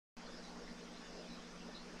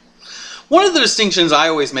One of the distinctions I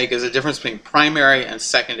always make is a difference between primary and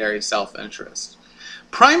secondary self-interest.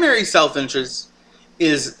 Primary self-interest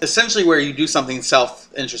is essentially where you do something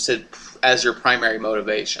self-interested as your primary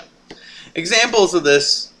motivation. Examples of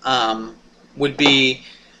this would be,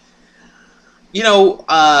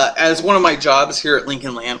 as one of my jobs here at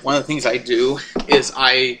Lincoln Land, one of the things I do is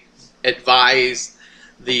I advise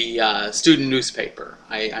the student newspaper.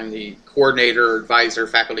 I'm the coordinator, advisor,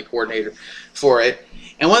 faculty coordinator for it.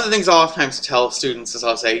 And one of the things I'll oftentimes tell students is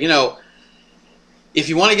I'll say, if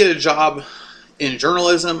you want to get a job in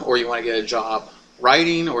journalism, or you want to get a job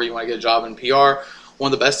writing, or you want to get a job in PR,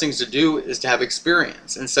 one of the best things to do is to have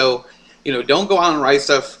experience. And so, don't go out and write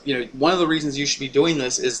stuff. One of the reasons you should be doing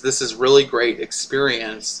this is really great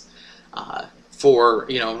experience for,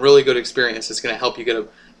 really good experience. It's going to help you get a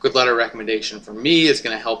good letter of recommendation from me. It's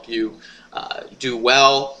going to help you do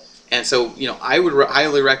well. And so, I would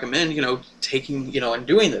highly recommend, taking, and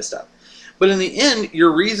doing this stuff. But in the end,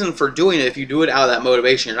 your reason for doing it, if you do it out of that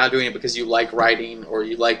motivation, you're not doing it because you like writing or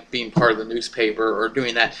you like being part of the newspaper or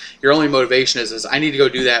doing that. Your only motivation is I need to go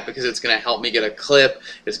do that because it's going to help me get a clip.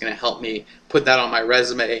 It's going to help me put that on my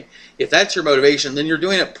resume. If that's your motivation, then you're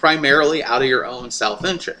doing it primarily out of your own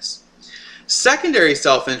self-interest. Secondary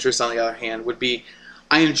self-interest, on the other hand, would be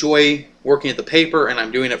I enjoy working at the paper and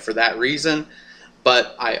I'm doing it for that reason,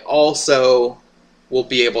 but I also will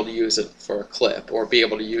be able to use it for a clip or be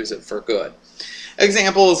able to use it for good.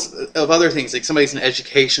 Examples of other things, like somebody's an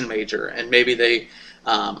education major and maybe they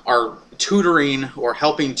are tutoring or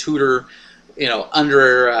helping tutor,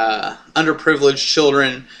 underprivileged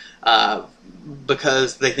children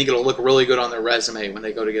because they think it'll look really good on their resume when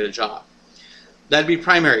they go to get a job. That'd be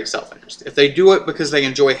primary self-interest. If they do it because they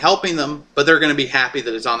enjoy helping them, but they're going to be happy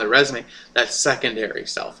that it's on their resume, that's secondary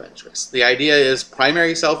self-interest. The idea is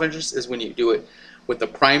primary self-interest is when you do it with the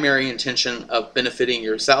primary intention of benefiting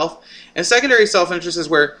yourself. And secondary self-interest is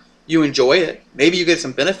where you enjoy it. Maybe you get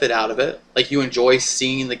some benefit out of it. Like you enjoy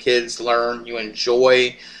seeing the kids learn. You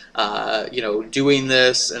enjoy, doing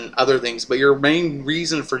this and other things. But your main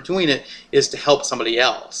reason for doing it is to help somebody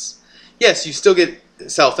else. Yes, you still get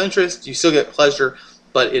self-interest. You still get pleasure,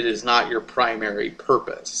 but it is not your primary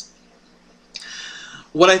purpose.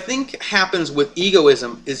 What I think happens with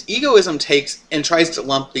egoism is egoism takes and tries to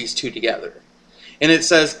lump these two together. And it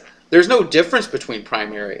says there's no difference between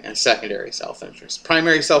primary and secondary self-interest.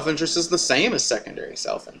 Primary self-interest is the same as secondary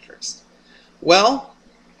self-interest. Well,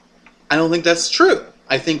 I don't think that's true.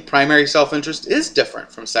 I think primary self-interest is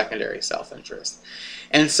different from secondary self-interest.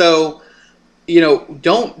 And so,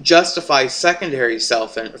 don't justify primary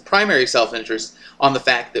self-interest on the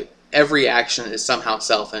fact that every action is somehow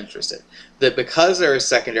self-interested. That because there is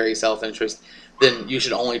secondary self-interest, then you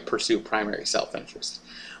should only pursue primary self-interest.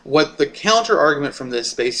 What the counter argument from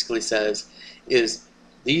this basically says is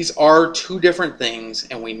these are two different things,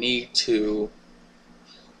 and we need to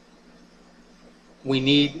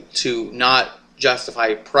not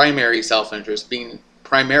justify primary self-interest being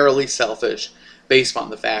primarily selfish based on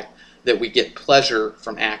the fact that we get pleasure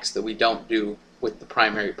from acts that we don't do with the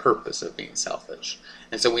primary purpose of being selfish.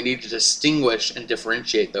 And so we need to distinguish and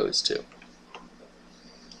differentiate those two.